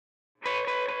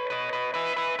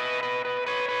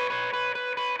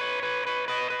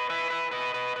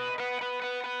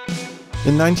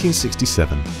In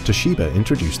 1967, Toshiba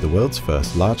introduced the world's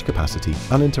first large-capacity,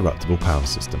 uninterruptible power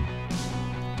system.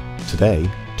 Today,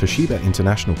 Toshiba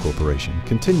International Corporation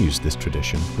continues this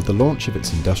tradition with the launch of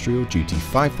its Industrial Duty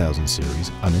 5000 series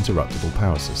uninterruptible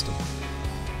power system.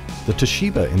 The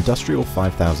Toshiba Industrial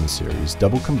 5000 series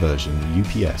double conversion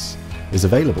UPS is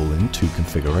available in two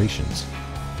configurations: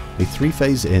 a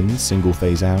 3-phase in,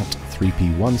 single-phase out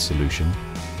 3P1 solution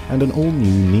and an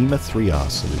all-new NEMA 3R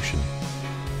solution.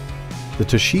 The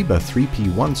Toshiba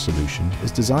 3P1 solution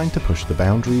is designed to push the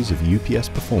boundaries of UPS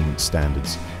performance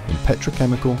standards in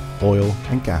petrochemical, oil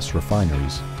and gas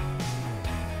refineries.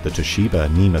 The Toshiba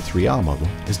NEMA 3R model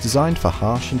is designed for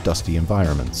harsh and dusty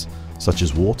environments such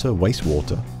as water,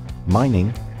 wastewater,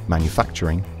 mining,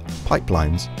 manufacturing,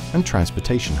 pipelines and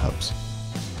transportation hubs.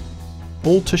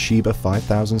 All Toshiba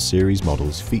 5000 series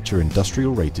models feature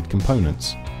industrial-rated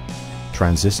components: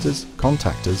 transistors,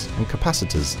 contactors and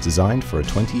capacitors designed for a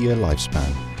 20-year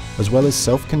lifespan, as well as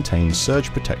self-contained surge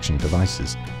protection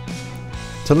devices.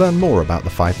 To learn more about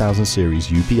the 5000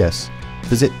 series UPS,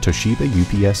 visit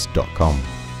toshibaups.com.